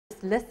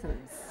just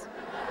listens,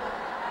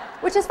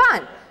 which is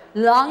fine,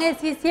 long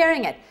as he's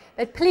hearing it.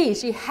 But please,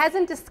 she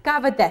hasn't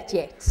discovered that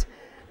yet.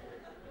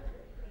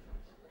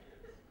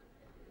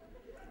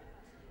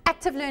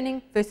 Active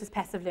learning versus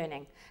passive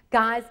learning.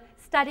 Guys,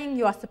 studying,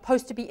 you are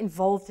supposed to be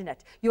involved in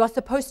it. You are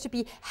supposed to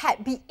be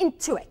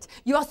into it.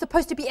 You are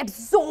supposed to be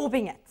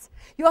absorbing it.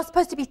 You are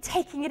supposed to be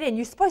taking it in.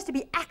 You're supposed to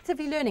be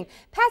actively learning.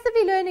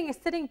 Passively learning is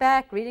sitting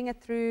back, reading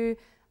it through,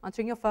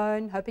 answering your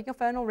phone, hoping your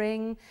phone will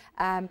ring,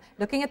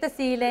 looking at the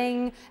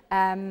ceiling.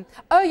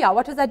 Oh yeah,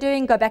 what was I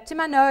doing? Go back to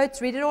my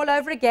notes, read it all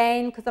over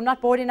again because I'm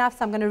not bored enough,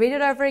 so I'm going to read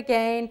it over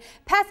again.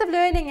 Passive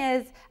learning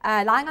is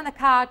lying on the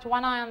couch,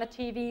 one eye on the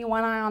TV,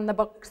 one eye on the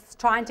books,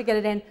 trying to get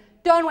it in.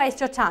 Don't waste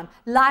your time.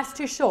 Life's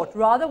too short.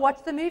 Rather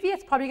watch the movie.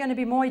 It's probably going to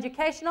be more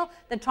educational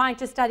than trying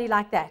to study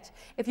like that.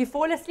 If you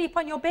fall asleep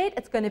on your bed,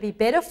 it's going to be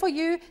better for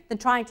you than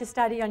trying to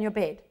study on your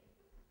bed.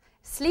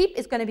 Sleep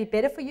is going to be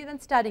better for you than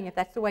studying if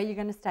that's the way you're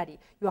going to study.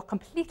 You are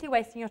completely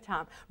wasting your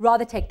time.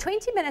 Rather take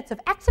 20 minutes of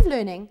active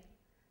learning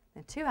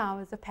than 2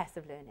 hours of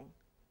passive learning.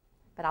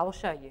 But I will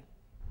show you.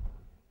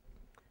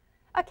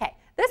 Okay,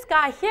 this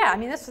guy here,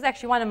 this was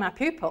actually one of my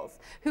pupils,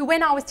 who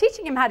when I was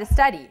teaching him how to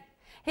study,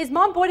 his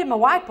mom bought him a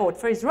whiteboard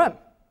for his room.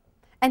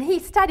 And he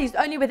studies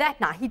only with that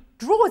now. He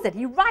draws it,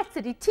 he writes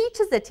it, he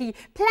teaches it, he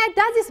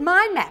does his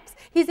mind maps.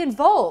 He's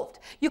involved.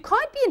 You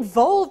can't be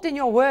involved in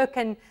your work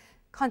and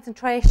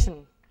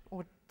concentration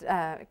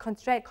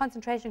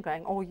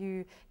going, or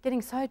you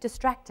getting so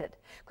distracted.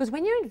 Because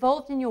when you're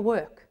involved in your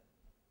work,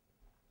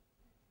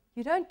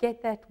 you don't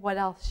get that, what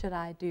else should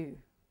I do?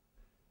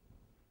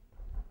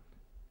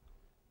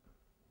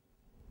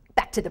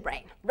 Back to the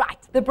brain. Right,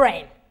 the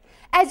brain.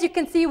 As you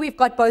can see, we've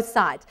got both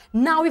sides.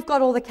 Now we've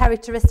got all the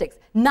characteristics.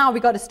 Now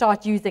we've got to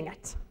start using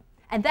it.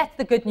 And that's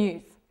the good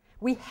news.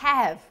 We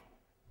have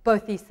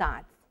both these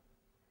sides.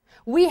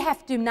 We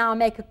have to now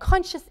make a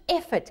conscious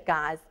effort,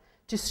 guys,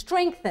 to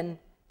strengthen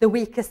the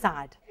weaker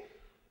side.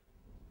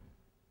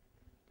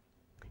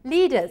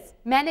 Leaders,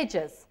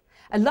 managers,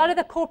 a lot of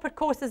the corporate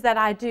courses that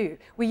I do,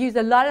 we use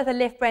a lot of the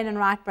left brain and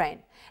right brain.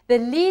 The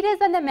leaders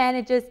and the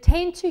managers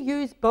tend to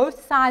use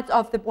both sides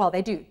of the, well,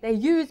 they do. They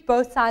use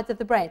both sides of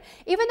the brain.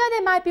 Even though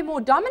they might be more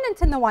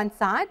dominant in the one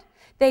side,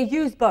 they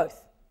use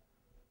both.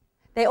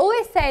 They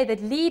always say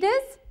that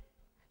leaders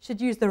should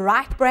use the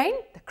right brain,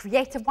 the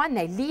creative one.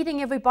 They're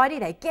leading everybody.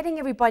 They're getting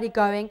everybody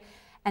going.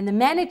 And the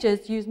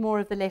managers use more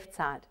of the left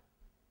side.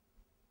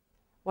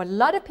 What a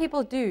lot of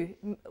people do,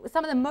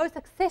 some of the most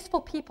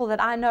successful people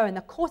that I know in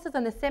the courses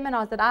and the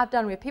seminars that I've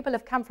done where people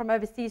have come from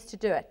overseas to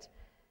do it,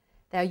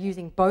 they are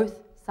using both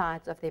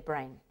sides of their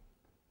brain.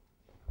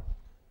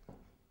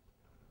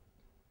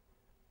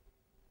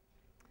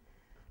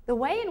 The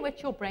way in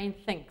which your brain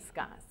thinks,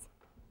 guys,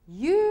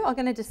 you are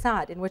going to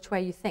decide in which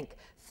way you think.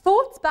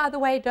 Thoughts, by the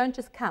way, don't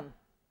just come.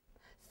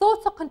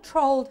 Thoughts are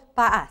controlled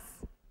by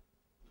us.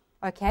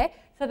 Okay?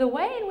 So the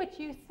way in which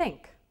you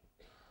think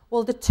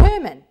will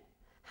determine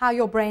how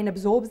your brain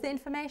absorbs the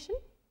information,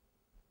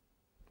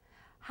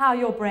 how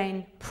your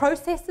brain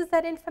processes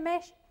that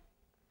information,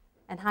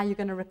 and how you're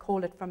going to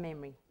recall it from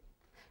memory.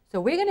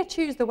 So we're going to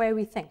choose the way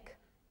we think.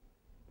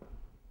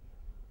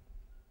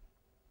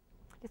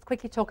 Let's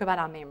quickly talk about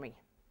our memory.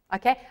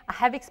 Okay? I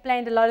have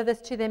explained a lot of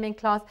this to them in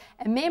class.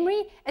 And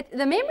memory,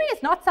 the memory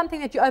is not something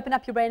that you open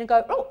up your brain and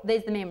go, oh,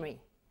 there's the memory.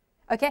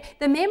 Okay?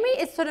 The memory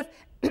is sort of,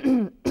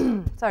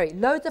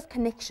 loads of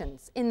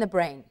connections in the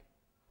brain.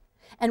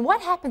 And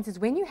what happens is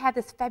when you have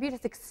this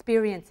fabulous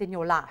experience in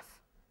your life,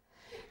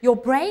 your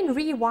brain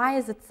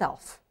rewires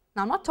itself.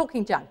 Now, I'm not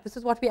talking junk. This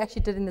is what we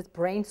actually did in this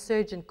brain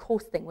surgeon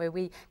course thing where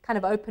we kind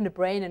of opened a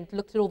brain and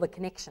looked at all the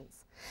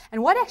connections.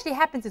 And what actually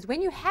happens is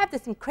when you have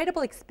this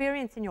incredible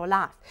experience in your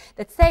life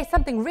that, say,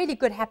 something really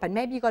good happened,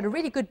 maybe you got a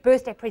really good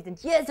birthday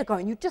present years ago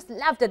and you just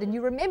loved it and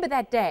you remember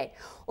that day,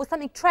 or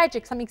something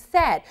tragic, something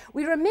sad.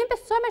 We remember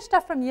so much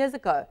stuff from years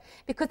ago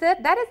because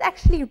that has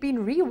actually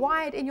been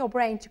rewired in your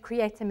brain to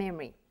create a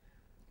memory.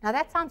 Now,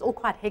 that sounds all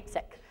quite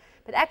hectic,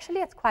 but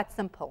actually it's quite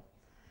simple.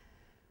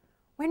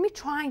 When we're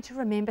trying to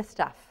remember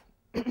stuff,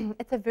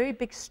 it's a very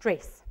big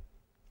stress.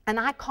 And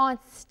I can't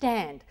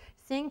stand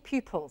seeing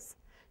pupils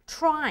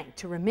trying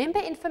to remember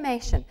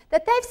information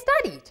that they've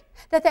studied,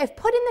 that they've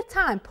put in the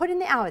time, put in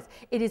the hours.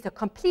 It is a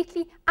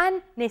completely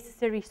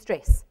unnecessary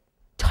stress.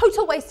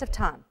 Total waste of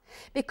time,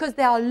 because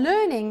they are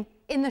learning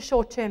in the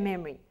short-term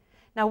memory.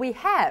 Now, we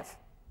have,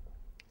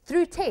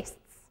 through tests,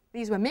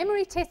 these were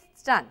memory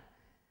tests done,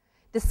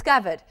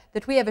 discovered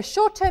that we have a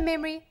short-term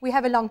memory, we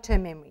have a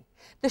long-term memory.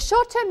 The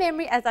short-term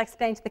memory, as I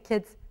explained to the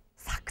kids,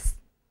 sucks.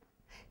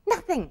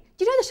 Nothing.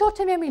 Do you know the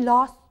short-term memory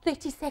lasts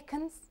 30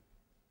 seconds?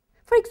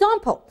 For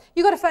example,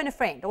 you got to phone a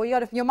friend, or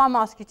your mom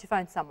asks you to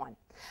phone someone.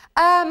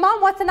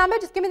 Mom, what's the number?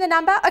 Just give me the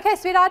number. Okay,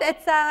 sweetheart,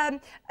 it's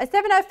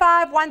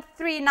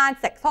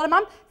 705-1396. Hold on,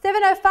 Mom.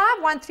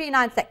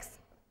 705-1396.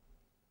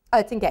 Oh,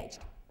 it's engaged.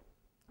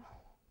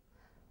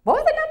 What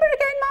was the number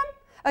again, Mom?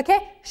 Okay,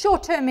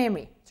 short-term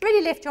memory. It's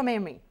already left your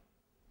memory.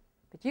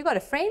 But you got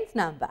a friend's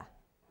number,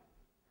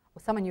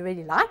 or someone you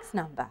really like's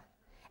number.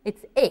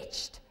 It's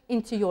etched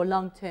into your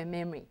long-term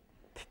memory.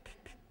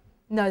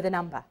 Know the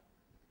number.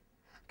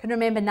 can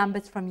remember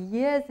numbers from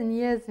years and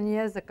years and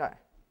years ago.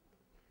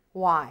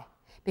 Why?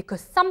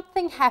 Because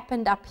something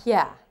happened up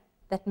here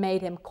that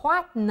made him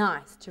quite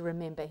nice to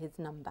remember his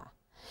number.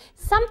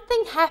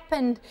 Something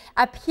happened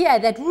up here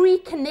that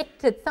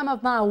reconnected some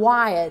of my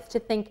wires to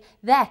think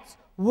that's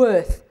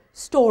worth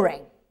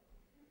storing.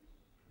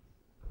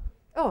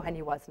 Oh, and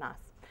he was nice.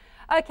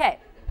 Okay,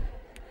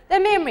 the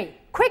memory.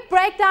 Quick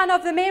breakdown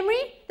of the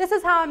memory. This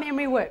is how a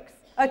memory works.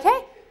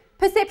 Okay?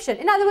 Perception.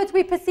 In other words,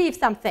 we perceive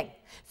something.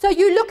 So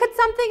you look at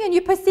something and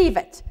you perceive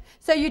it.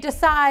 So you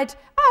decide,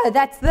 oh,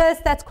 that's this,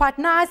 that's quite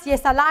nice,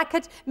 yes, I like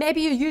it.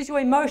 Maybe you use your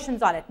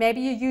emotions on it.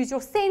 Maybe you use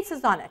your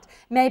senses on it.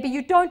 Maybe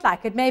you don't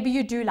like it. Maybe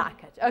you do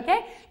like it,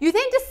 okay? You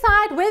then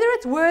decide whether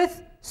it's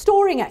worth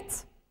storing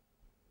it.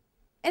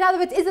 In other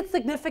words, is it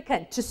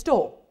significant to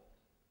store?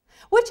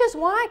 Which is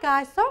why,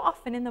 guys, so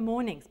often in the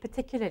mornings,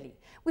 particularly,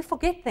 we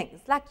forget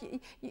things. Like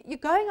you're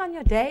going on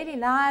your daily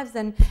lives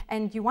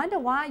and you wonder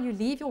why you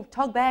leave your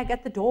tog bag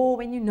at the door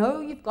when you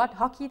know you've got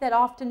hockey that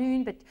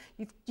afternoon, but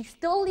you're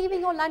still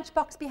leaving your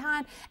lunchbox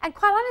behind. And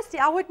quite honestly,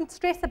 I wouldn't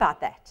stress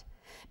about that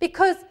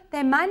because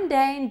they're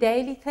mundane,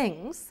 daily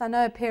things. I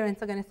know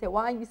parents are going to say,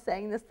 why are you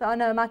saying this? I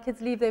know my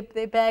kids leave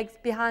their bags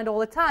behind all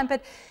the time.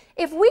 But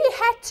if we didn't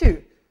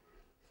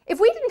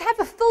have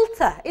a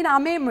filter in our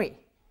memory,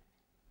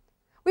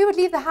 we would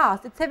leave the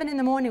house at 7 in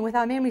the morning with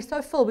our memory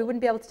so full we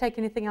wouldn't be able to take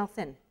anything else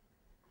in.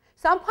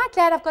 So I'm quite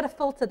glad I've got a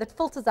filter that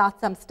filters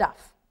out some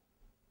stuff.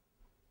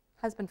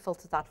 Husband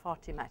filters out far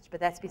too much,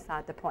 but that's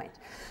beside the point.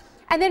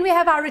 And then we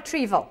have our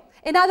retrieval.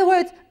 In other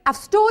words, I've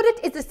stored it.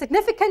 Is it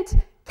significant?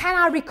 Can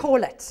I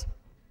recall it?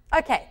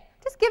 Okay,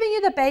 just giving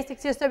you the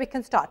basics here so we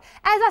can start.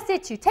 As I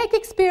said to you, take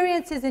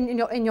experiences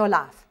in your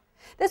life.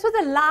 This was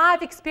a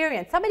live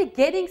experience. Somebody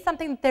getting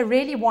something that they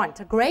really want,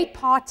 a great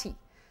party.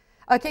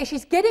 Okay,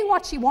 she's getting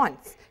what she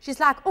wants.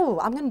 She's like, oh,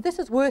 this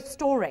is worth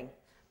storing.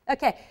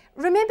 Okay,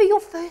 remember your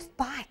first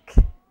bike.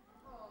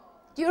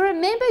 Do you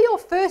remember your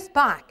first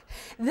bike?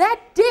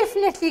 That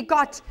definitely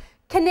got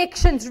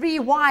connections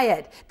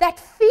rewired. That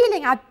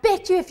feeling, I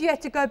bet you if you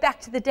had to go back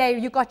to the day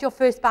you got your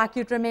first bike,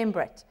 you'd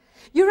remember it.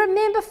 You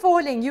remember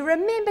falling. You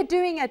remember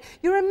doing it.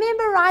 You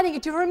remember riding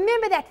it. You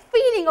remember that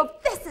feeling of,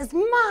 this is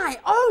my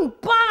own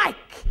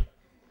bike.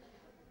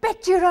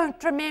 Bet you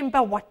don't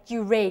remember what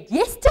you read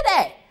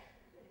yesterday.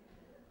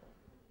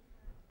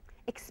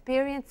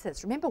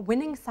 Experiences. Remember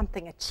winning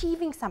something,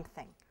 achieving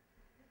something.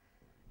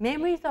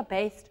 Memories are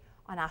based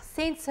on our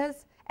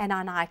senses and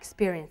on our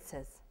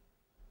experiences.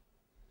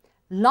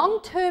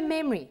 Long-term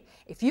memory.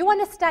 If you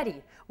want to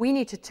study, we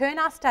need to turn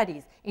our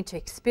studies into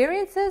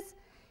experiences,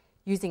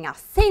 using our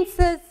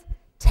senses,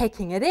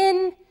 taking it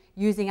in,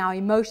 using our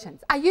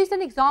emotions. I used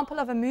an example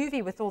of a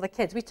movie with all the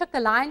kids. We took The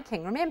Lion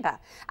King, remember?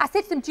 I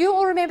said to them, do you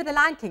all remember The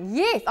Lion King?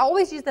 Yes, I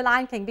always use The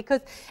Lion King because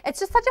it's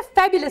just such a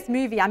fabulous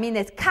movie. I mean,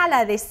 there's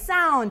color, there's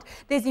sound,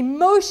 there's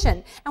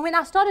emotion. And when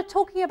I started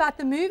talking about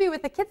the movie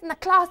with the kids in the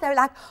class, they were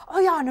like, oh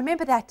yeah, I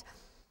remember that.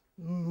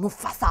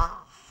 Mufasa.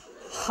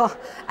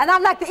 And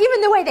I'm like,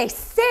 even the way they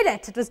said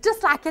it, it was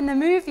just like in the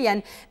movie.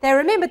 And they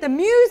remembered the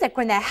music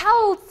when they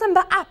held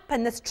Simba up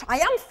and this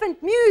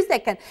triumphant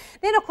music. And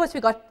then, of course,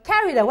 we got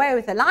carried away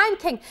with The Lion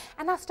King.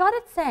 And I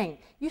started saying,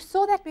 you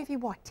saw that movie,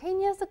 what,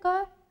 10 years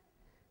ago?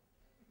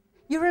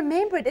 You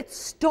remember it. It's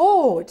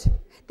stored.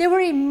 There were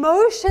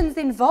emotions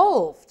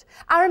involved.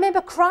 I remember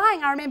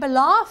crying. I remember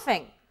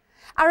laughing.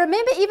 I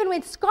remember even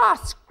when Scar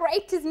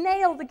scraped his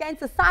nails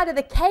against the side of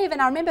the cave,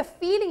 and I remember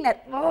feeling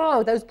that,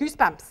 oh, those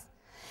goosebumps.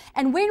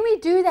 And when we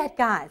do that,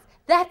 guys,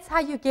 that's how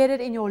you get it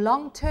in your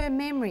long-term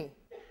memory.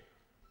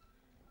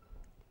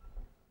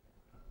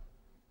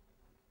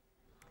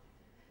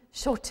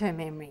 Short-term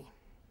memory.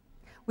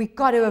 We've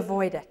got to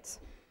avoid it.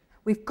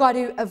 We've got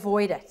to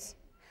avoid it.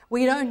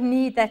 We don't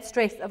need that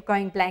stress of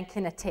going blank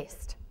in a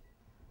test.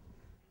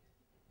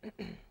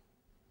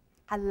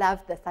 I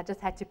love this. I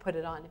just had to put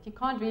it on. If you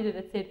can't read it,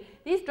 it said,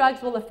 these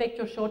drugs will affect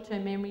your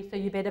short-term memory, so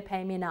you better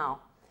pay me now.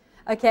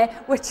 Okay,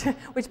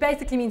 which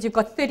basically means you've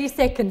got 30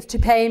 seconds to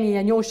pay me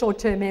and your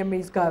short-term memory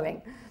is going.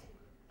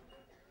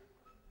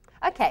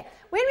 Okay,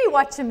 when we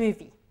watch a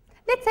movie,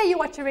 let's say you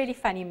watch a really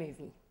funny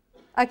movie.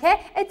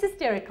 Okay, it's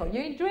hysterical.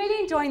 You're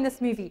really enjoying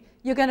this movie.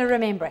 You're going to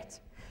remember it.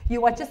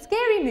 You watch a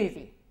scary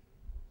movie.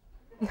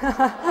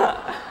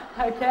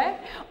 Okay,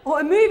 or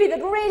a movie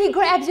that really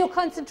grabs your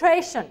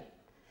concentration.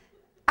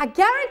 I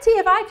guarantee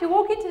if I had to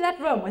walk into that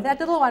room with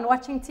that little one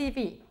watching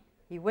TV,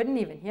 he wouldn't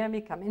even hear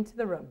me come into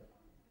the room.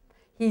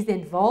 He's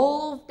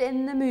involved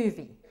in the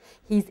movie.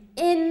 He's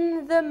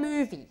in the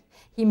movie.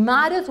 He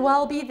might as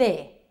well be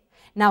there.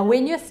 Now,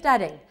 when you're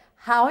studying,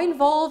 how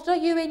involved are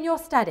you in your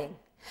studying?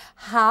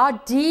 How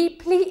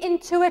deeply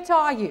into it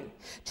are you?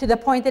 To the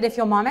point that if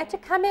your mom had to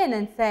come in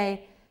and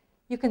say,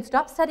 you can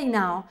stop studying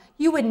now,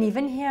 you wouldn't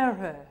even hear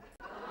her.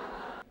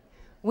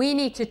 We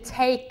need to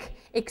take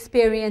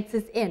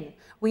experiences in.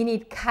 We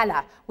need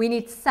color. We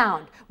need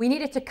sound. We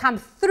need it to come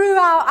through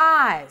our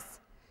eyes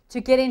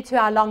to get into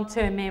our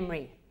long-term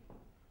memory.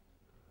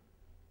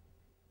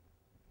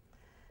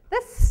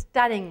 this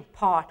studying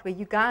part where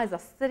you guys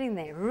are sitting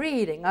there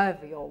reading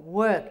over your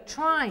work,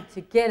 trying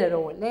to get it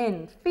all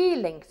in,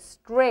 feeling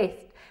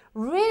stressed,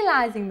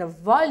 realizing the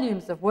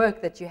volumes of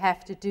work that you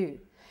have to do,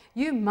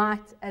 you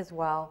might as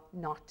well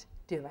not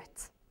do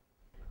it.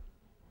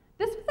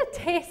 This was a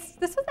test.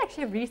 This was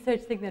actually a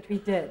research thing that we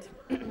did.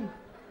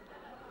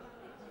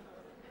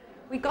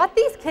 We got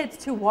these kids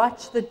to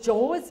watch the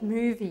Jaws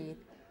movie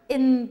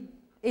in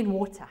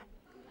water.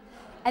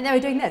 And they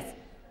were doing this.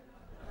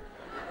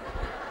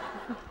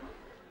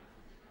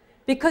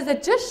 Because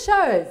it just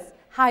shows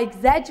how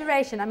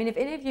exaggeration, I mean, if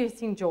any of you have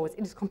seen Jaws,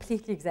 it is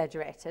completely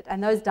exaggerated.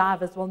 And those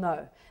divers will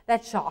know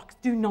that sharks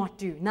do not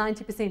do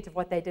 90% of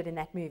what they did in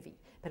that movie.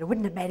 But it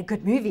wouldn't have made a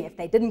good movie if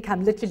they didn't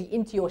come literally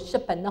into your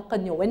ship and knock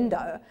on your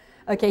window.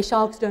 Okay,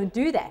 sharks don't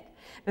do that.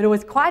 But it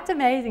was quite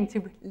amazing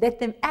to let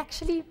them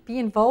actually be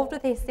involved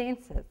with their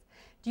senses.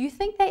 Do you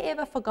think they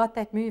ever forgot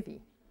that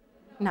movie?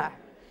 No.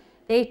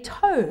 Their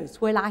toes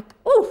were like,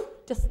 ooh,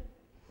 just...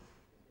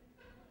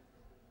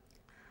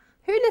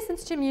 Who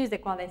listens to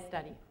music while they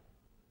study?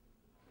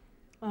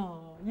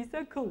 Oh, you're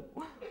so cool.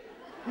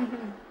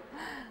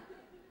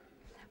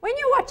 When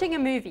you're watching a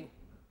movie,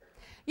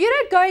 you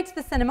don't go into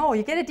the cinema or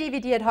you get a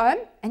DVD at home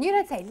and you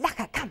don't say,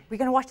 Laka, come, we're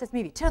going to watch this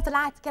movie. Turn off the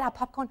lights, get our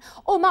popcorn.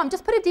 Oh, Mom,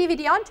 just put a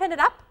DVD on, turn it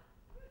up.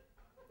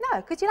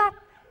 No, because you're like,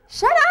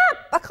 shut up,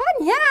 I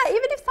can't hear.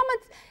 Even if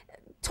someone's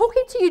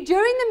talking to you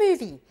during the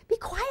movie, be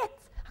quiet,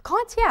 I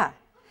can't hear.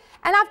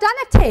 And I've done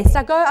a test.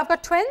 I've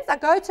got twins. I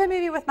go to a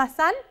movie with my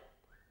son,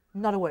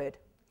 not a word.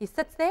 He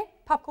sits there,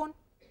 popcorn.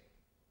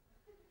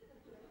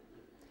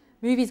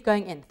 Movie's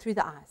going in through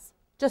the eyes.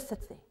 Just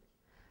sits there.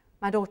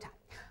 My daughter.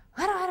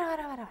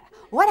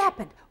 What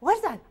happened? What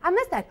is that? I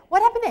missed that.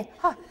 What happened there?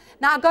 Oh.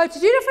 Now I go to 2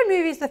 different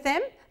movies with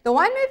them. The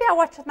one movie I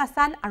watched with my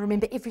son, I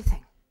remember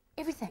everything.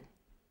 Everything.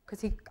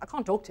 Because I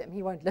can't talk to him.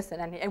 He won't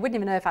listen. And he wouldn't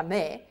even know if I'm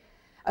there.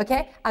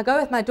 Okay? I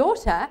go with my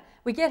daughter.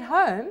 We get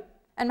home.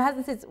 And my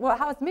husband says, well,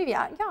 how was the movie?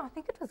 I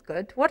think it was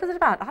good. What is it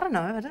about? I don't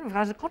know. I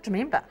can't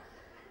remember.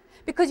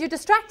 Because you're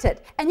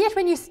distracted. And yet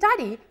when you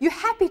study, you're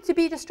happy to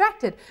be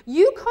distracted.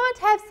 You can't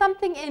have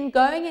something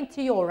going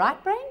into your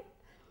right brain,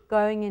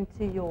 going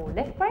into your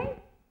left brain.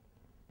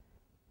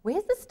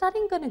 Where's the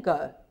studying going to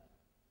go?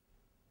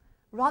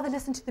 Rather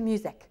listen to the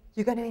music.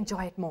 You're going to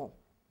enjoy it more.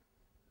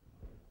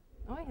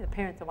 Oh, the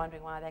parents are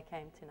wondering why they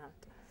came tonight.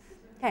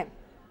 Okay.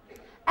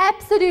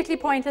 Absolutely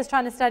pointless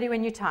trying to study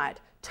when you're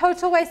tired.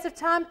 Total waste of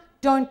time.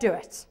 Don't do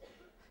it.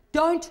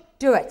 Don't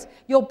do it.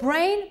 Your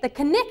brain, the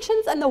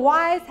connections and the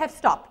wires have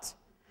stopped.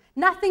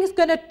 Nothing's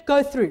going to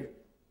go through.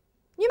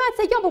 You might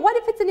say, yeah, but what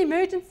if it's an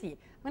emergency?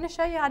 I'm going to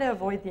show you how to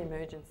avoid the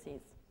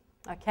emergencies.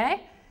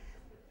 Okay?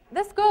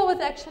 This girl was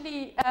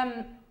actually,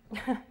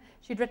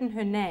 she'd written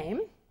her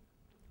name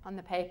on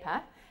the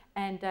paper,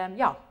 and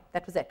yeah,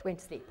 that was it, went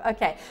to sleep.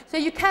 Okay, so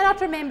you cannot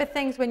remember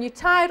things when you're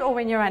tired or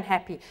when you're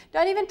unhappy.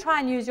 Don't even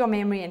try and use your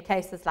memory in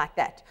cases like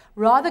that.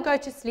 Rather go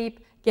to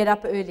sleep, get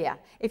up earlier.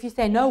 If you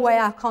say, no way,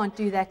 I can't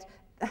do that,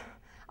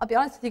 I'll be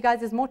honest with you guys,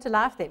 there's more to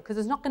life there because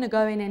it's not going to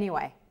go in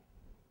anyway.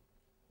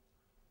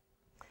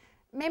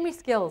 Memory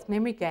skills,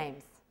 memory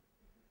games.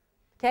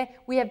 Okay,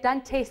 we have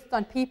done tests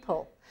on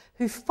people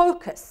who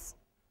focus,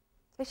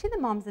 especially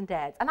the moms and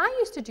dads. And I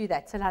used to do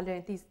that till I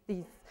learned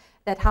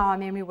that how our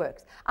memory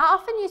works. I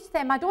often used to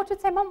say, my daughter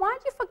would say, Mom, why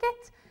did you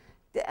forget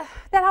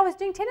that I was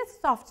doing tennis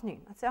this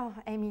afternoon? I'd say, oh,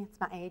 Amy, it's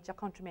my age, I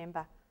can't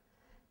remember.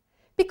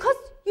 Because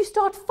you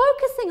start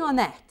focusing on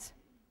that.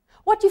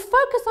 What you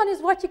focus on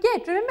is what you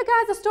get. Remember,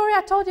 guys, the story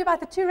I told you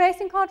about the 2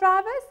 racing car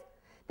drivers?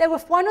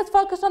 One was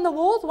focused on the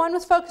walls, one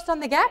was focused on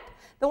the gap.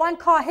 The one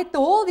car hit the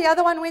wall, the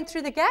other one went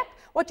through the gap.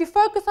 What you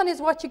focus on is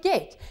what you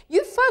get.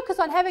 You focus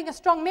on having a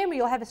strong memory,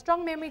 you'll have a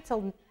strong memory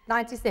till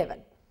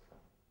 97.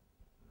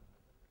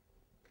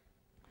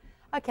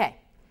 Okay.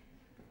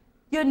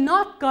 You're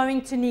not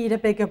going to need a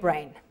bigger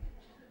brain.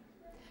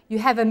 You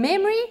have a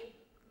memory,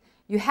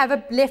 you have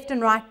a left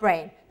and right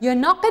brain. You're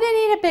not going to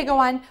need a bigger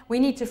one. We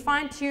need to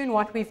fine-tune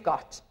what we've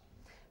got.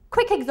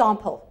 Quick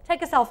example.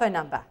 Take a cell phone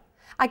number.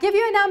 I give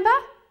you a number,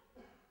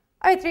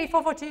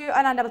 03442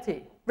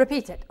 0922.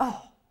 Repeat it.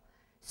 Oh.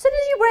 As soon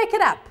as you break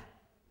it up,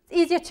 it's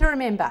easier to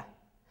remember.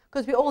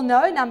 Because we all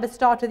know numbers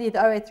start with either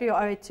 083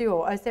 or 082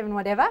 or 07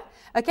 whatever.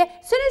 Okay?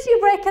 As soon as you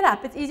break it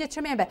up, it's easier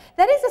to remember.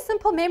 That is a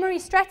simple memory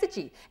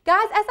strategy.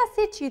 Guys, as I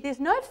said to you,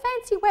 there's no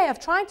fancy way of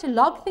trying to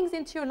log things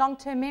into your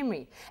long-term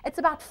memory. It's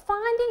about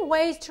finding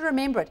ways to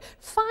remember it,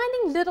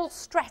 finding little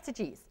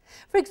strategies.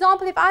 For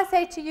example, if I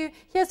say to you,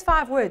 here's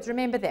 5 words,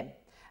 remember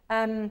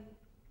them.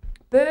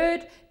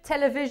 Bird,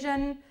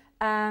 television,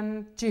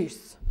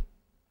 juice.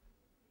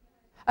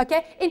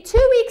 Okay, in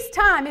 2 weeks'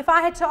 time, if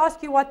I had to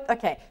ask you what,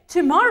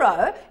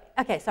 tomorrow,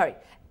 9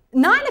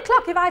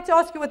 o'clock, if I had to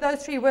ask you what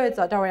those 3 words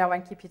are, don't worry, I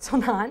won't keep you till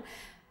 9,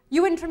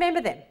 you wouldn't remember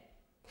them.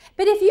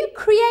 But if you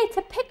create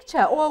a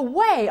picture or a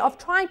way of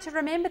trying to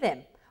remember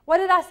them, what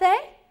did I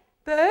say?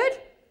 Bird,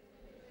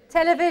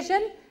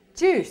 television,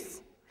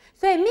 juice.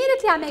 So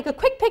immediately I make a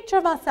quick picture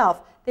of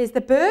myself. There's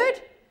the bird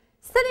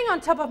sitting on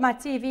top of my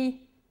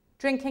TV,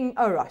 drinking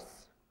Oros.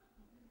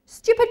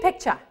 Stupid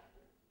picture,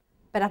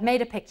 but I've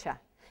made a picture.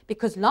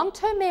 Because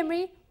long-term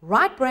memory,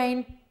 right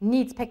brain,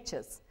 needs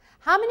pictures.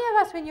 How many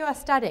of us, when you are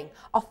studying,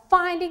 are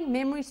finding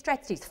memory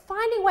strategies,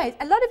 finding ways?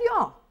 A lot of you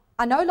are.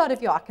 I know a lot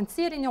of you are. I can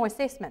see it in your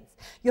assessments.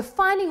 You're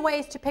finding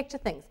ways to picture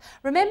things.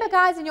 Remember,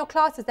 guys, in your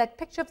classes, that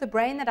picture of the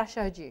brain that I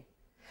showed you?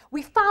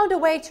 We found a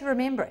way to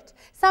remember it.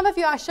 Some of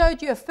you, I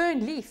showed you a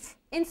fern leaf,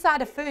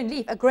 inside a fern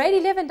leaf, a grade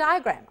 11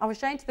 diagram. I was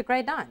showing to the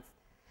grade 9s.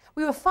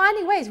 We were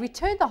finding ways. We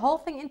turned the whole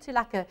thing into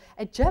like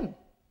a gym,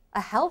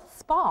 a health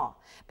spa,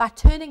 by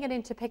turning it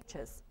into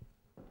pictures.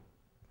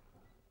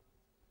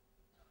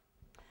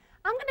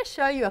 I'm going to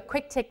show you a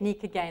quick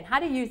technique again, how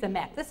to use a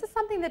map. This is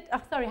something that,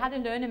 how to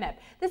learn a map.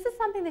 This is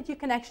something that you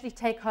can actually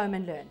take home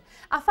and learn.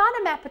 I found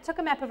a map, I took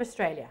a map of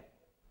Australia.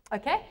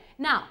 Okay?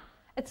 Now,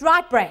 it's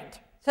right-brained.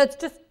 So it's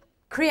just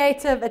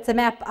creative, it's a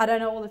map. I don't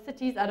know all the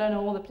cities, I don't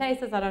know all the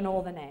places, I don't know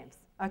all the names.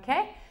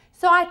 Okay?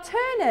 So I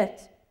turn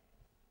it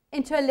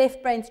into a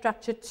left brain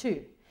structure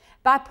too,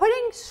 by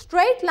putting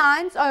straight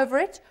lines over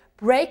it,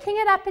 breaking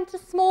it up into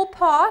small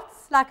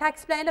parts, like I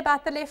explained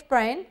about the left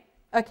brain,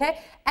 okay,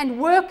 and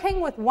working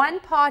with one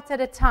part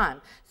at a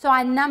time. So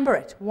I number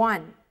it,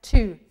 1,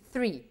 2,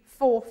 3,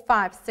 4,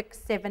 5, 6,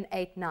 7,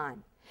 8,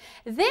 9.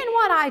 Then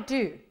what I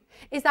do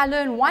is I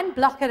learn one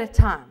block at a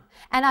time,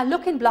 and I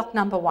look in block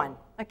number 1.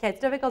 Okay,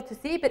 it's difficult to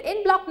see, but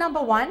in block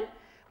number 1,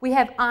 we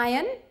have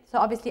iron. So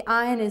obviously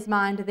iron is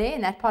mined there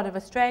in that part of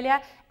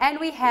Australia, and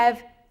we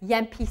have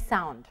Yampy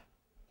sound.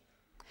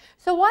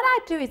 So what I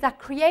do is I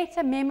create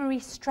a memory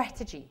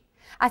strategy.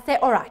 I say,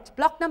 all right,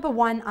 block number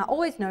 1, I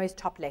always know is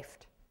top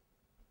left.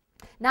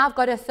 Now I've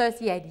got to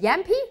associate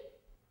Yampy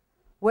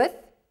with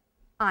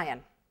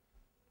iron.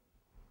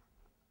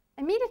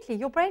 Immediately,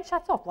 your brain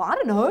shuts off. Well, I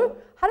don't know.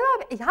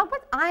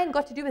 What's iron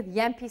got to do with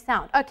Yampy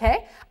sound?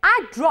 Okay,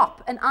 I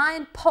drop an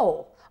iron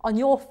pole on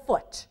your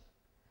foot,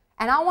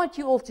 and I want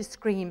you all to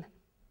scream,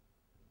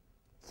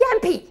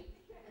 Yampy!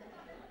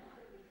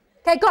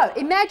 Okay, go.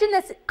 Imagine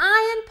this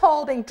iron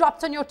pole being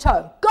dropped on your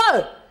toe.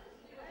 Go!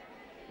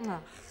 Oh.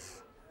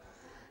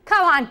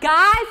 Come on,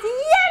 guys.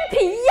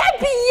 Yampy,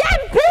 yampy,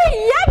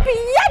 yampy, yampy,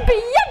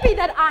 yampy, yampy,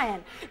 that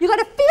iron. You got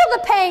to feel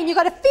the pain. You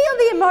got to feel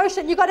the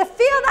emotion. You got to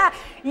feel that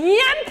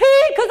yampy,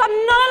 because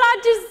I'm not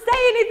allowed to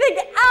say anything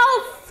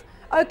else.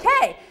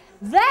 Okay,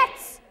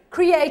 that's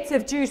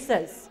creative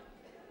juices.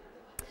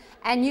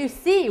 And you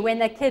see when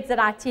the kids that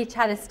I teach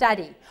how to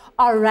study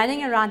are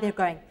running around there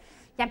going,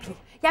 yampy,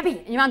 yampy.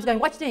 And your mom's going,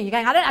 what you doing? You're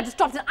going, I just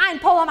dropped an iron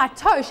pole on my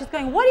toe. She's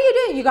going, what are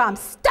you doing? You go, I'm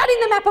studying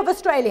the map of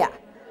Australia.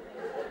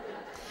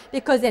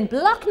 Because in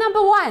block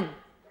number 1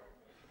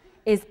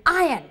 is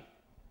iron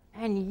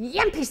and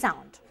yampy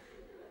sound.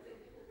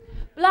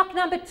 Block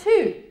number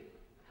 2,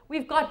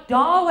 we've got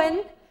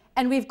Darwin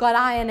and we've got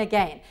iron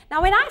again.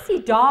 Now when I see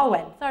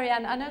Darwin, sorry, I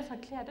know it's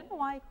not clear. I don't know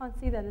why you can't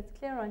see that. It's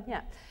clear on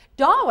here.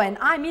 Darwin,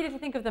 I immediately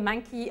think of the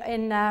monkey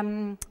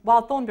in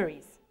Wild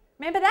Thornberries.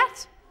 Remember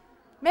that?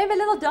 Remember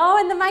little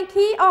Darwin the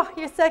monkey? Oh,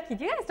 you're so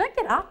cute. You guys don't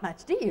get out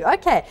much, do you?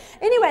 Okay.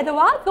 Anyway, the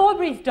Wild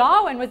Thornberries,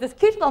 Darwin was this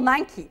cute little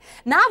monkey.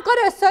 Now I've got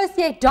to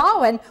associate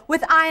Darwin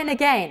with iron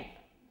again.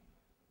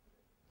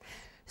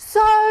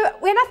 So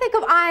when I think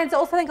of irons, I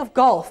also think of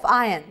golf,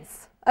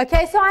 irons.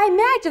 Okay, so I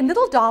imagine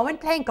little Darwin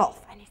playing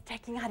golf, and he's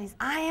taking out his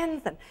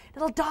irons, and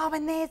little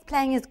Darwin there is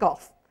playing his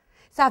golf.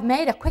 So I've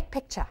made a quick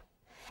picture.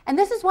 And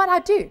this is what I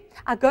do.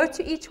 I go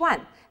to each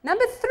one.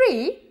 Number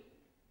 3,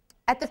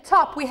 at the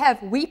top we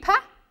have Weeper.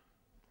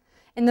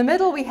 In the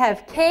middle, we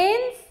have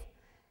Cairns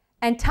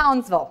and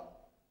Townsville.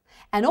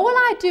 And all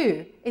I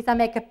do is I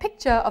make a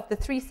picture of the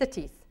 3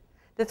 cities,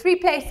 the 3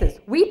 places.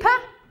 Weeper,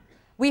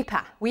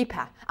 Weeper,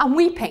 Weeper. I'm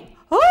weeping.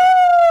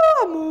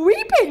 Oh, I'm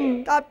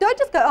weeping. Don't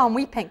just go, oh, I'm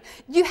weeping.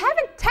 You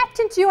haven't tapped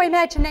into your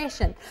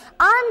imagination.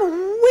 I'm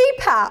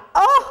Weeper.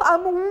 Oh,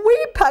 I'm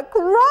Weeper,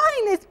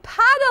 crying. There's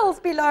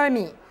puddles below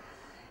me.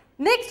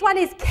 Next one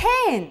is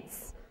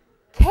Cairns.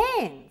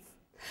 Cairns.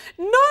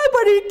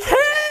 Nobody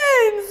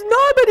cares.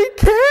 Nobody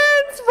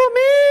cares for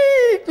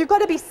me. You've got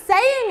to be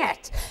saying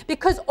it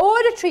because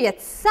auditory,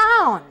 it's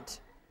sound.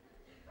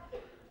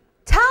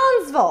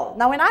 Townsville.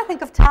 Now, when I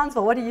think of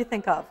Townsville, what do you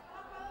think of?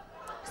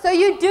 So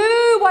you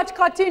do watch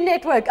Cartoon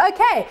Network.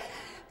 Okay.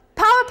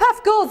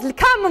 Powerpuff Girls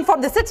come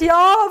from the city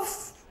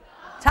of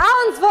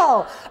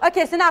Townsville.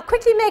 Okay, so now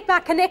quickly make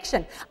my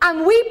connection.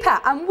 I'm Weeper.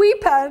 I'm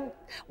Weeper.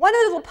 One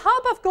of the little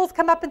Powerpuff Girls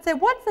come up and say,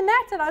 what's the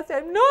matter? And I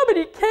say,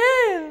 nobody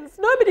cares.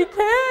 Nobody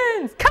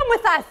cares. Come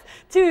with us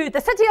to the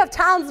city of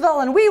Townsville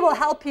and we will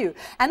help you.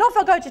 And off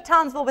I go to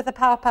Townsville with the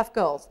Powerpuff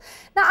Girls.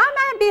 Now,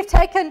 I may have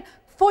taken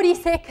 40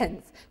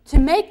 seconds to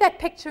make that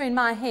picture in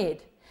my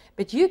head,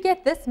 but you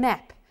get this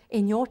map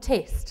in your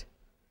test.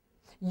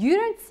 You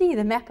don't see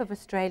the map of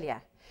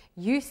Australia.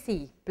 You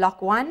see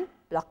block 1,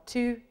 block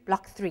 2,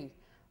 block 3.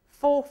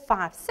 4,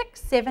 5, 6,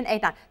 7,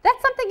 8, 9.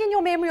 That's something in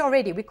your memory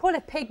already. We call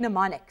it peg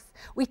mnemonics.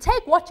 We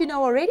take what you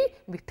know already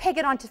and we peg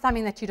it onto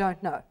something that you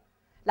don't know,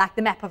 like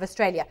the map of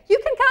Australia. You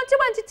can count to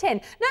 1 to 10.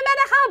 No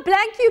matter how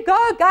blank you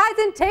go, guys,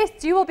 in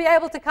tests, you will be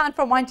able to count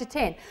from 1 to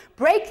 10.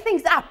 Break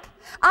things up.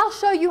 I'll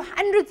show you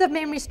hundreds of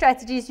memory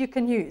strategies you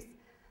can use.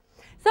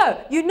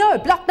 So, you know,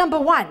 block number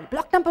one.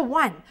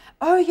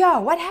 Oh, yeah,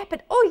 what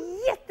happened?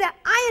 Oh, yes, the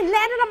iron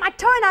landed on my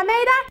toe and I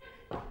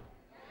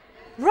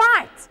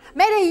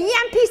made a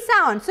yampy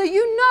sound. So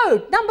you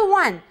know, number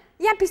one,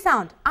 yampy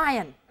sound,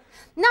 iron.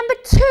 Number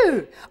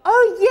two,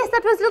 oh, yes,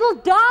 that was little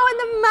Darwin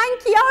the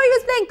monkey. Oh, he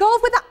was playing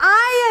golf with the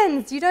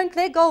irons. You don't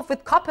play golf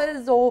with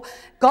coppers or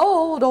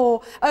gold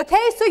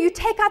okay, so you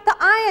take out the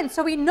iron.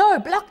 So we know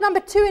block number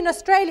two in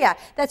Australia,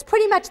 that's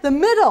pretty much the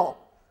middle,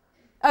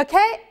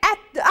 okay,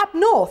 up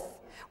north.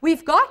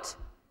 We've got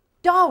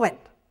Darwin,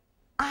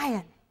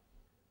 iron.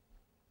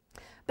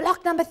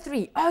 Block number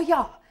three, oh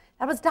yeah,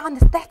 that was down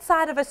that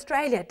side of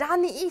Australia,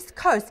 down the east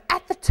coast,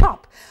 at the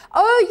top.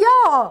 Oh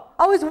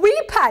yeah, I was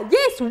Weeper.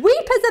 Yes,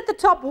 Weeper's at the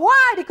top.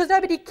 Why? Because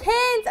nobody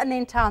Cairns and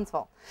then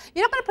Townsville.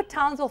 You're not going to put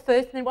Townsville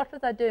first and then what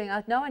was I doing? I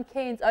was no one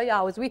Cairns. Oh yeah,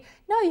 I was Weeper.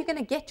 No, you're going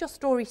to get your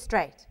story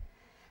straight.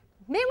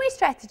 Memory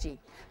strategy.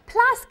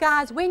 Plus,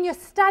 guys, when you're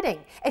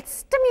studying, it's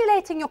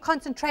stimulating your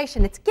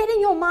concentration. It's getting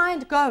your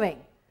mind going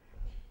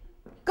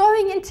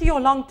into your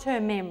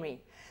long-term memory.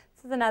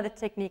 This is another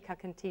technique I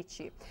can teach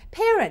you.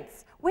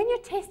 Parents, when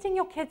you're testing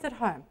your kids at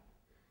home,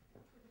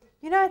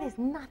 you know there's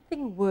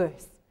nothing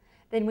worse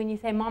than when you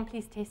say, Mom,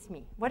 please test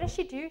me. What does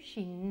she do?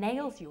 She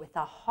nails you with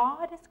the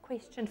hardest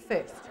question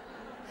first.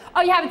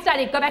 Oh, you haven't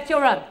studied. Go back to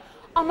your room.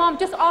 Oh, Mom,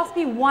 just ask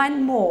me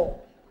one more.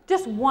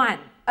 Just one.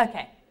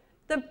 Okay.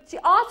 She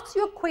asks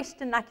you a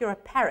question like you're a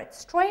parrot,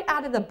 straight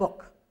out of the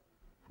book.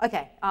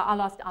 Okay,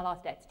 I'll ask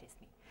Dad to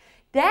test me.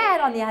 Dad,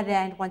 on the other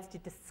hand, wants to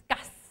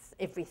discuss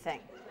everything.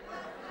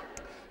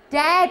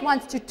 Dad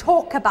wants to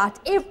talk about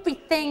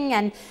everything,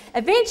 and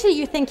eventually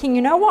you're thinking,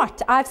 you know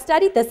what, I've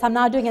studied this, I'm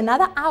now doing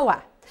another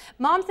hour.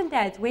 Moms and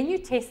dads, when you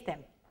test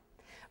them,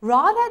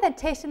 rather than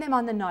testing them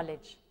on the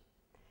knowledge,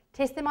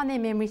 test them on their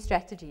memory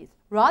strategies.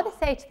 Rather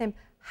say to them,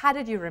 how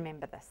did you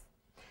remember this?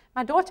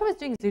 My daughter was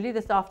doing Zulu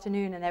this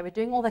afternoon, and they were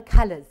doing all the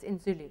colors in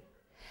Zulu.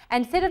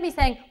 And instead of me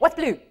saying, what's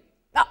blue?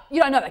 Oh, you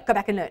don't know it, go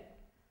back and learn.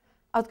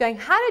 I was going,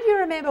 how did you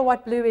remember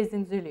what blue is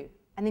in Zulu?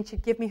 And then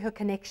she'd give me her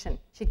connection.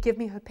 She'd give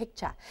me her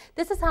picture.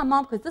 This is how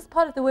Mom, because this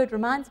part of the word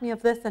reminds me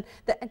of this, and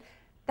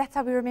that's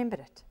how we remembered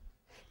it.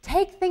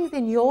 Take things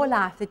in your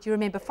life that you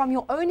remember from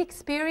your own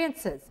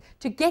experiences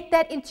to get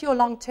that into your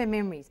long-term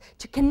memories,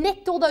 to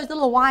connect all those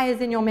little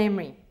wires in your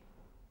memory.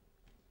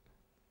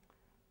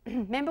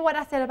 Remember what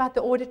I said about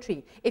the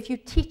auditory? If you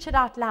teach it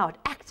out loud,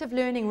 active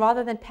learning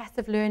rather than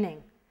passive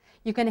learning,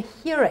 you're going to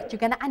hear it. You're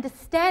going to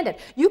understand it.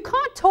 You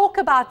can't talk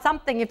about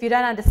something if you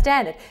don't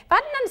understand it. If I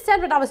didn't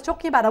understand what I was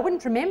talking about, I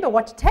wouldn't remember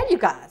what to tell you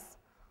guys.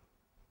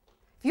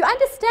 If you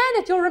understand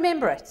it, you'll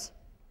remember it.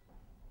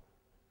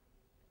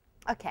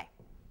 Okay.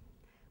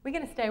 We're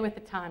going to stay with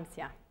the times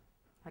here.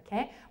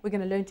 Okay? We're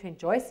going to learn to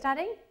enjoy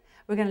studying.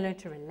 We're going to learn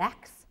to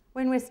relax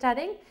when we're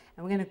studying.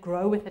 And we're going to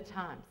grow with the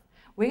times.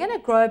 We're going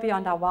to grow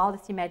beyond our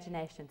wildest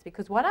imaginations.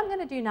 Because what I'm going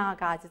to do now,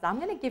 guys, is I'm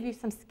going to give you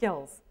some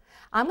skills.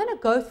 I'm going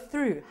to go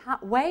through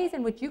ways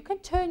in which you can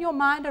turn your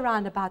mind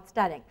around about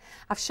studying.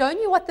 I've shown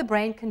you what the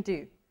brain can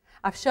do.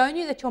 I've shown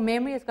you that your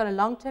memory has got a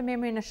long-term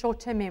memory and a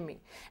short-term memory.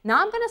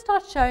 Now I'm going to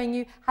start showing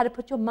you how to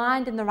put your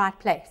mind in the right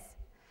place.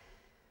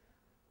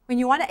 When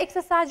you want to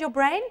exercise your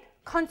brain,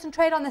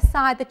 concentrate on the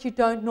side that you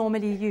don't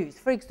normally use.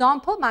 For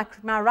example,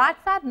 my right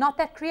side, not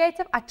that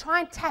creative. I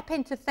try and tap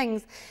into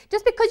things.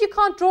 Just because you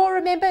can't draw or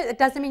remember, it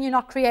doesn't mean you're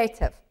not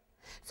creative.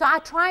 So I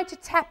try to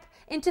tap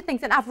into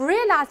things, and I've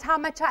realized how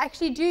much I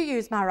actually do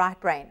use my right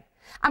brain.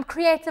 I'm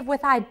creative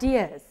with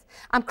ideas.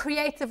 I'm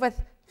creative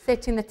with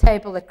setting the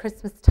table at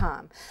Christmas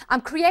time. I'm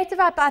creative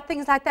about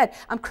things like that.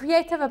 I'm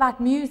creative about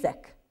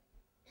music.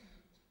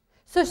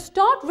 So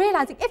start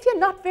realizing if you're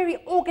not very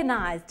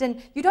organized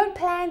and you don't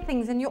plan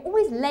things and you're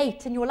always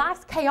late and your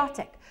life's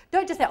chaotic,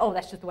 don't just say, oh,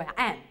 that's just the way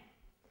I am.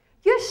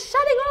 You're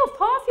shutting off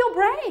half your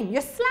brain.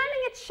 You're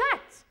slamming it shut.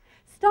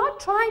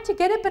 Start trying to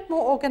get a bit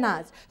more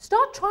organized.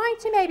 Start trying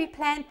to maybe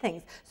plan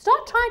things.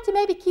 Start trying to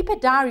maybe keep a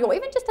diary or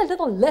even just a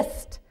little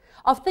list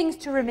of things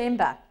to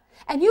remember.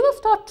 And you will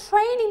start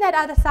training that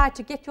other side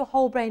to get your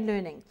whole brain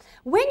learning.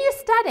 When you're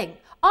studying,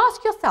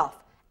 ask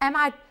yourself, am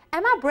I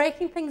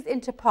breaking things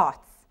into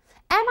parts?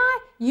 Am I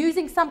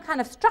using some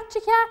kind of structure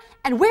here?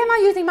 And where am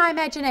I using my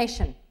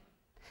imagination?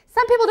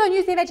 Some people don't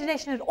use the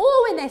imagination at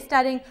all when they're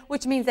studying,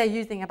 which means they're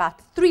using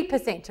about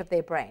 3% of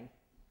their brain.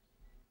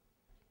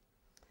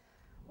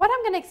 What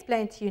I'm going to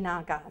explain to you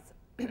now, guys,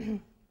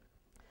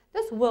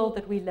 this world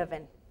that we live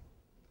in,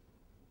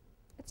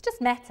 it's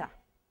just matter.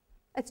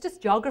 It's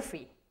just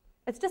geography.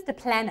 It's just a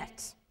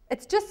planet.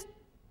 It's just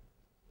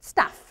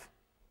stuff.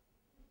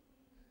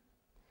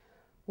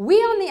 We,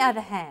 on the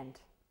other hand,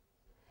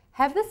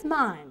 have this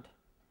mind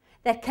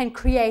that can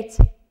create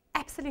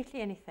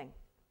absolutely anything.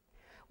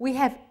 We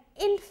have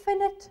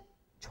infinite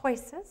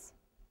choices.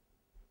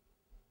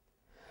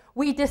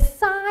 We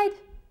decide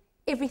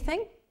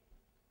everything.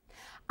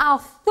 Our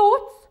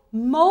thoughts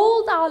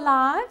mold our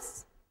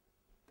lives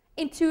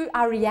into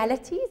our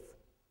realities.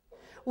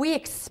 We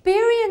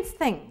experience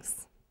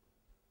things.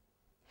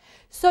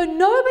 So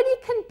nobody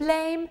can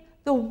blame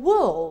the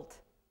world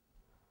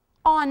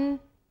on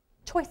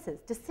choices,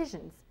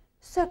 decisions,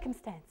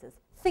 circumstances,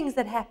 things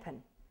that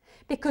happen.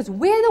 Because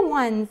we're the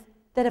ones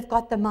that have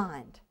got the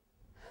mind.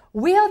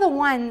 We are the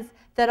ones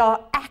that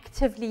are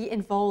actively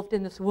involved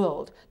in this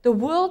world. The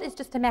world is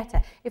just a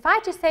matter. If I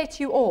just say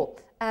to you all,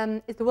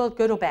 is the world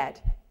good or bad?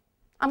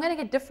 I'm going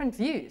to get different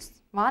views.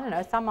 Well, I don't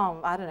know, some are,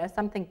 I don't know,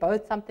 something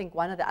both, something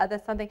one or the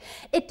other, something.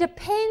 It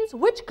depends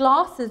which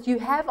glasses you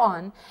have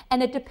on,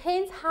 and it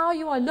depends how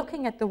you are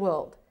looking at the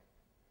world.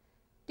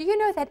 Do you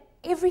know that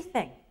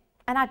everything,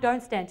 and I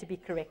don't stand to be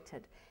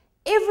corrected,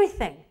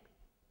 everything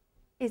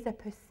is a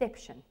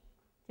perception?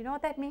 Do you know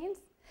what that means?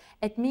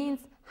 It means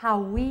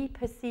how we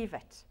perceive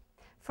it.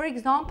 For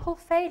example,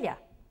 failure.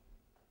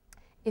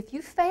 If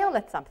you fail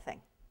at something,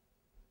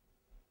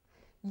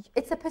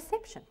 it's a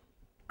perception.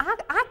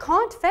 I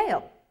can't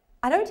fail.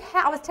 I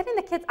was telling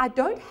the kids, I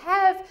don't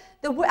have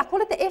the word, I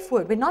call it the F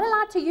word. We're not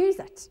allowed to use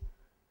it.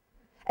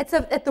 It's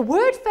the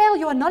word fail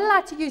you are not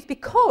allowed to use,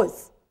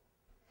 because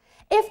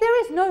if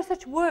there is no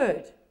such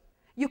word,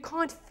 you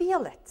can't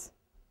feel it.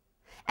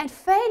 And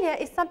failure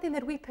is something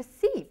that we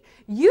perceive.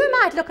 You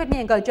might look at me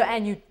and go,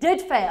 Joanne, you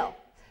did fail.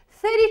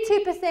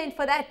 32%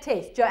 for that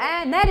test.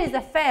 Joanne, that is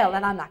a fail.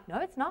 And I'm like, no,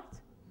 it's not.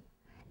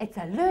 It's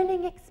a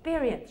learning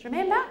experience,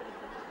 remember?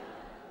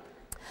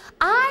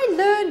 I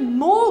learn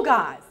more,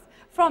 guys,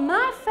 from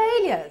my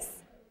failures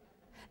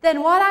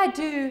than what I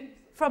do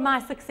from my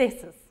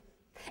successes.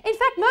 In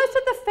fact, most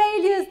of the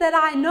failures that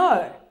I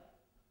know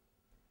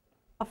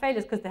are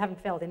failures because they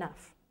haven't failed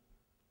enough.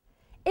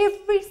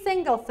 Every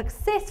single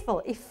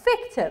successful,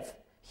 effective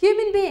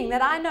human being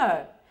that I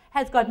know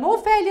has got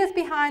more failures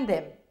behind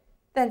them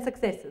than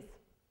successes.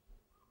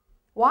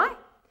 Why?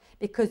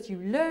 Because you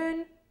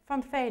learn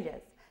from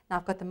failures. Now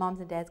I've got the moms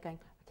and dads going,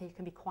 okay, you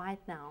can be quiet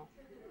now.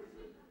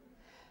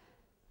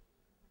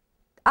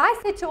 I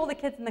said to all the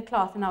kids in the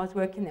class when I was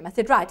working them, I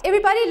said, right,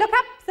 everybody look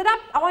up, sit up,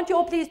 I want you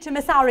all please to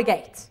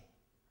misarrogate.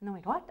 And I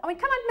went, what? I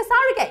went, come on,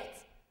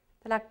 misarrogate.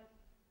 They're like,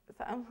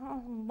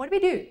 what do we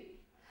do?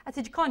 I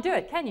said, you can't do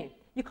it, can you?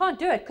 You can't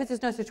do it because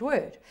there's no such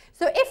word.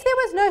 So if there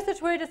was no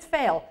such word as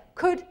fail,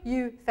 could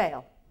you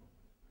fail?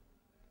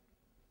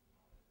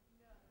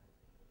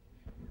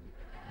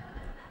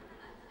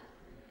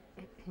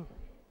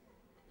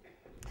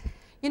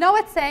 You know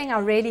what saying I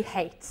really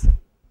hate?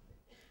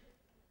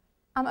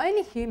 I'm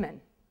only human.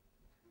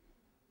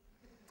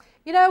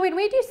 You know, when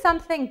we do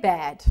something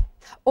bad,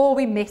 or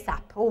we mess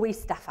up, or we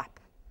stuff up,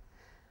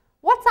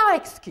 what's our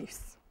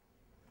excuse?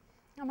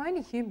 I'm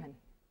only human.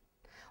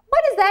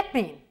 What does that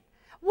mean?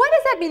 What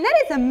does that mean?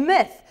 That is a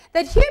myth,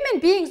 that human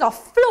beings are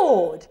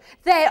flawed.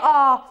 They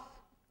are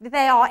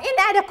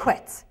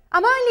inadequate.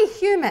 I'm only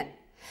human.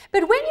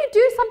 But when you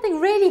do something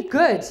really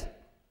good,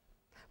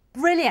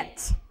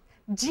 brilliant,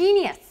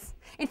 genius,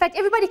 in fact,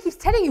 everybody keeps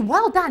telling you,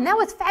 well done, that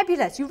was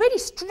fabulous. You really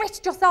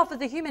stretched yourself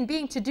as a human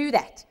being to do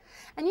that.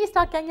 And you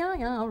start going, oh,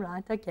 yeah, all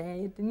right,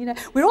 okay. And, you know,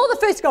 we're all the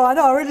first to go, I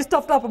know, I really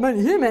stuffed up, I'm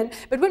only human.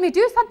 But when we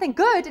do something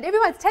good, and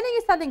everyone's telling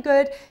you something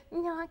good,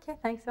 yeah, okay,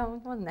 thanks, oh,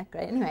 it wasn't that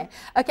great. Anyway,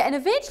 okay, and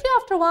eventually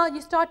after a while, you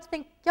start to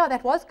think, yeah,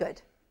 that was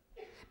good.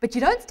 But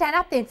you don't stand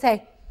up there and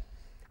say,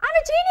 I'm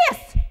a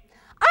genius.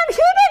 I'm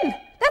human.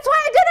 That's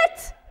why I did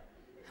it.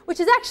 Which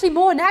is actually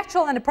more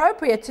natural and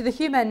appropriate to the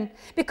human,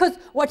 because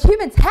what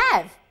humans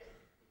have,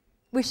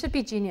 we should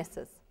be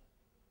geniuses.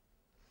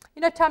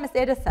 You know, Thomas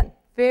Edison,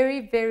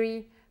 very,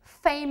 very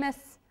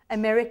famous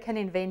American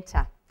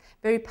inventor,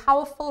 very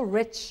powerful,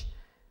 rich,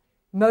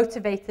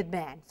 motivated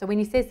man. So when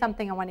he says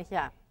something, I want to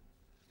hear.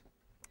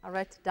 I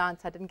wrote it down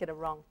so I didn't get it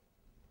wrong.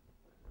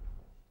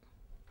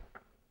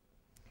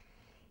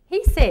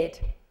 He said,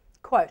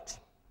 quote,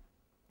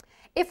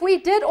 if we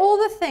did all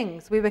the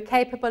things we were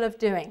capable of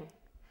doing,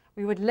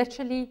 we would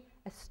literally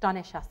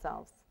astonish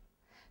ourselves.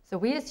 So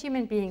we as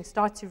human beings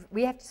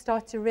we have to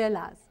start to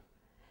realize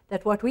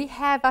that what we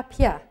have up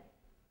here,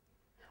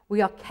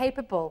 we are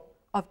capable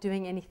of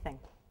doing anything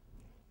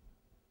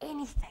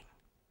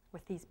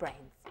with these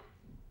brains.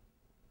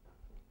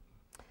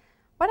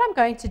 What I'm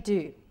going to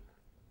do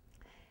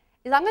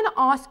is I'm going to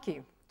ask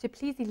you to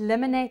please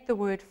eliminate the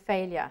word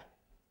failure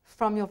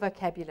from your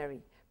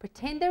vocabulary.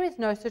 Pretend there is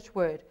no such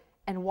word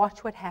and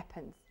watch what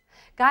happens.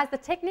 Guys, the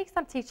techniques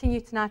I'm teaching you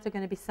tonight are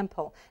going to be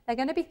simple. They're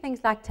going to be things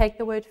like take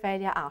the word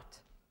failure out.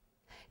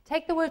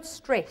 Take the word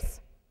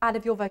stress out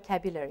of your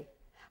vocabulary.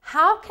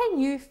 How can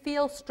you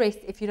feel stressed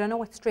if you don't know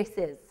what stress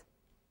is?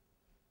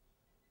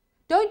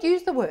 Don't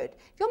use the word.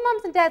 If your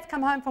mums and dads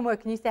come home from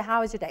work and you say, how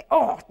was your day?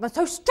 Oh, I'm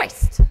so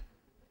stressed.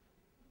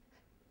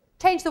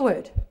 Change the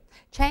word.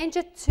 Change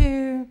it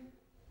to,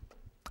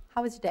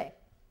 how was your day?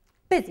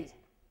 Busy.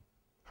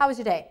 How was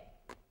your day?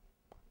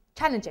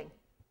 Challenging.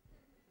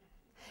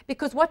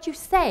 Because what you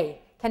say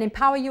can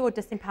empower you or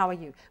disempower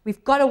you.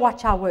 We've got to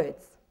watch our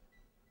words.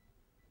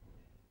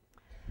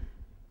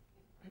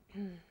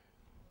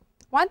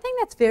 One thing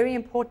that's very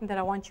important that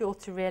I want you all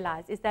to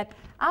realize is that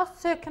our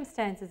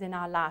circumstances in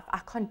our life, our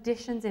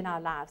conditions in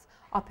our lives,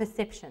 are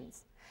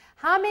perceptions.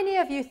 How many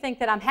of you think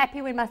that I'm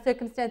happy when my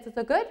circumstances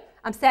are good?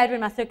 I'm sad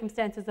when my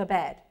circumstances are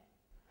bad.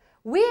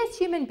 We as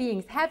human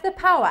beings have the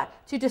power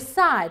to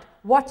decide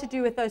what to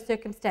do with those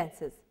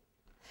circumstances.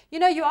 You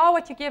know, you are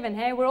what you're given,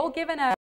 hey? We're all given a